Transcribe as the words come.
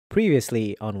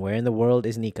Previously on Where in the World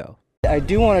is Nico? I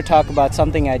do want to talk about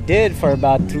something I did for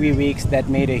about 3 weeks that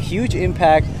made a huge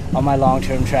impact on my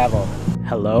long-term travel.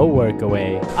 Hello,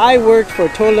 Workaway. I worked for a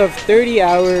total of 30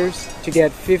 hours to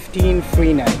get 15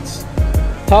 free nights.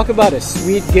 Talk about a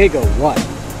sweet gig or what?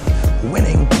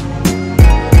 Winning.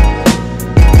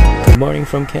 Good morning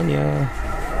from Kenya.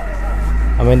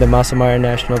 I'm in the Maasai Mara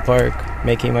National Park,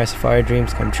 making my safari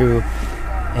dreams come true,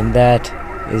 and that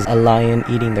is a lion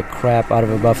eating the crap out of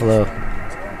a buffalo.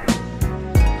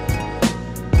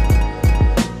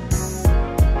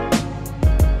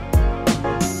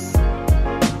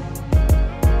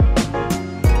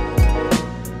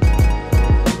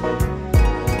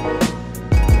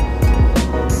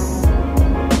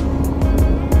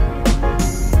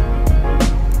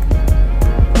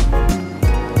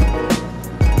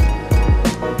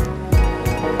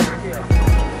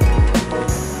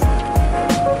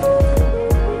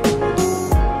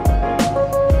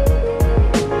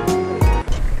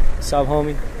 What's up,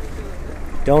 homie?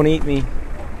 Don't eat me.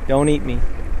 Don't eat me.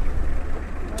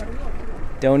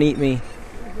 Don't eat me.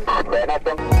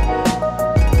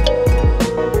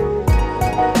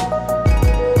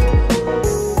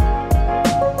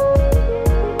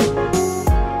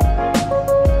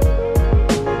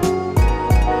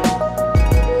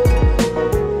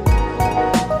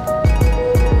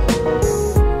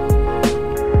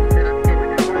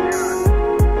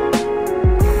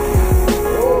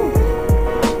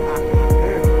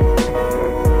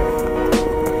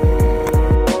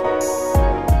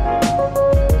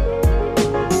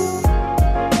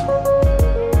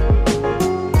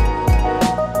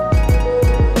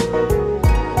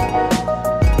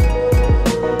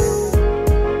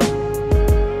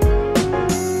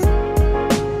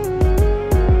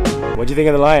 What'd you think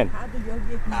of the lion?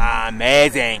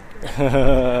 Amazing.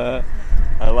 I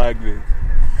like this.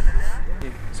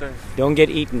 Don't get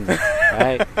eaten.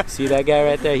 Right? See that guy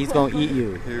right there? He's gonna eat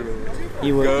you.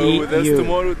 He will go eat with us you.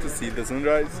 tomorrow to see the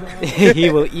sunrise.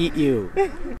 He will eat you.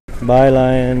 Bye,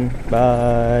 lion.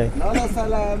 Bye.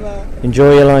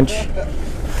 Enjoy your lunch.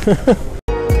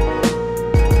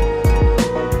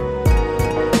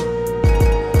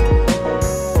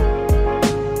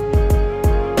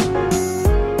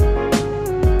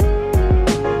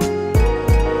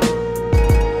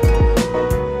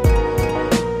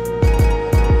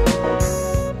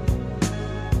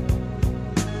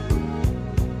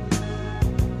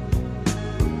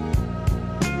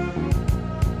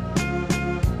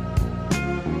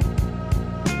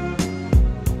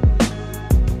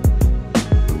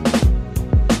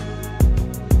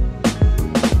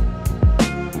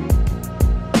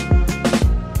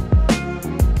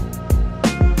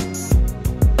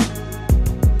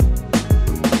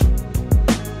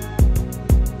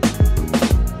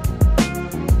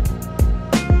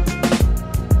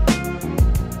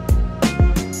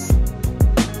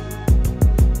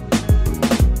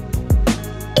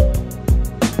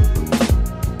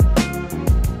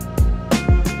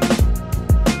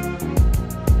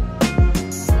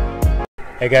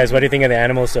 Hey guys, what do you think of the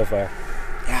animals so far?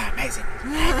 Yeah, amazing.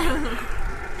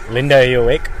 Linda, are you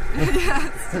awake?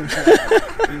 Yes.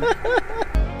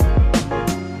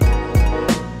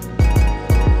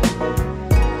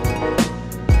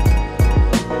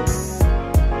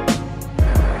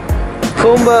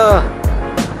 Kumba!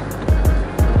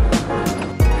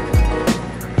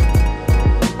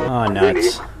 Oh,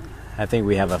 nuts. I think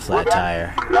we have a flat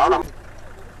tire.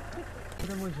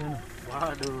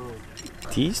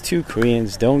 These two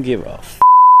Koreans don't give a f***.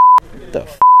 What the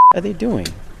f*** are they doing?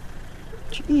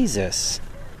 Jesus.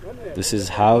 This is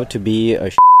how to be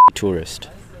a tourist.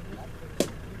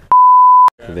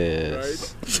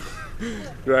 This.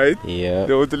 Right? Yep.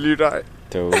 Totally right.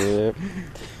 Totally.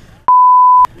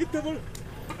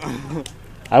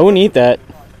 I wouldn't eat that.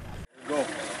 Go.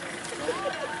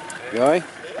 Guy?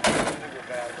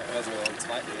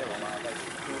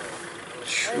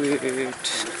 Sweet.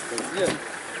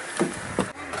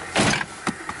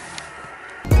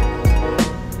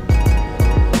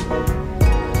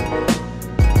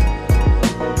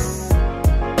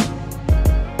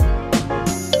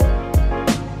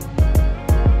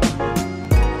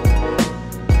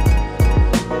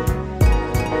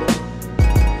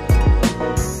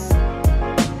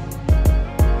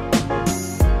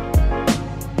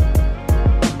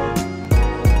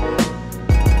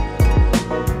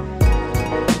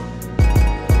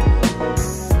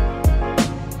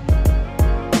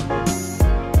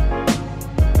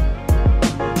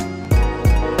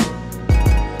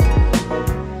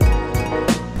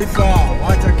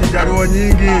 Wacha kijaruo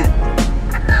nyingi.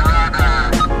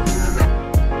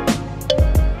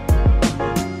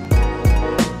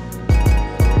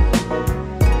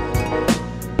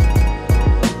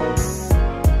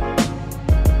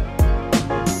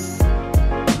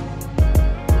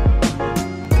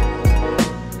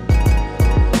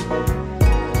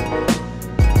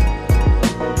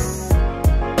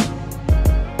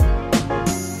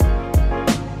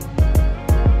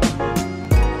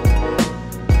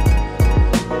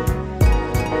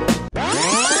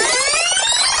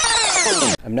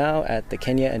 now at the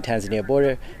Kenya and Tanzania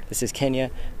border. This is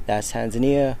Kenya, that's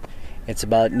Tanzania. It's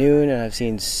about noon and I've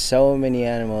seen so many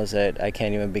animals that I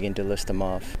can't even begin to list them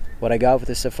off. What I got with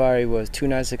the safari was 2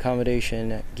 nights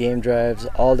accommodation, game drives,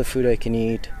 all the food I can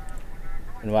eat.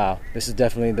 And wow, this is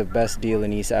definitely the best deal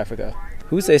in East Africa.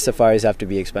 Who says safaris have to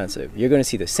be expensive? You're going to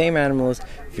see the same animals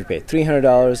if you pay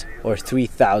 $300 or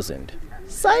 $3,000.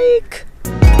 Psych!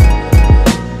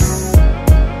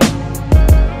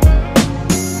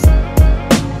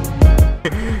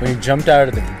 When you jumped out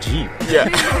of the Jeep, Yeah.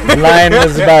 the lion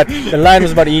was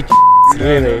about to eat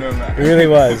really. No, It really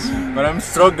was. But I'm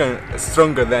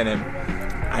stronger than him.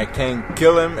 I can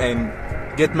kill him and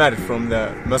get married from the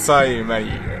Maasai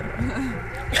Mara.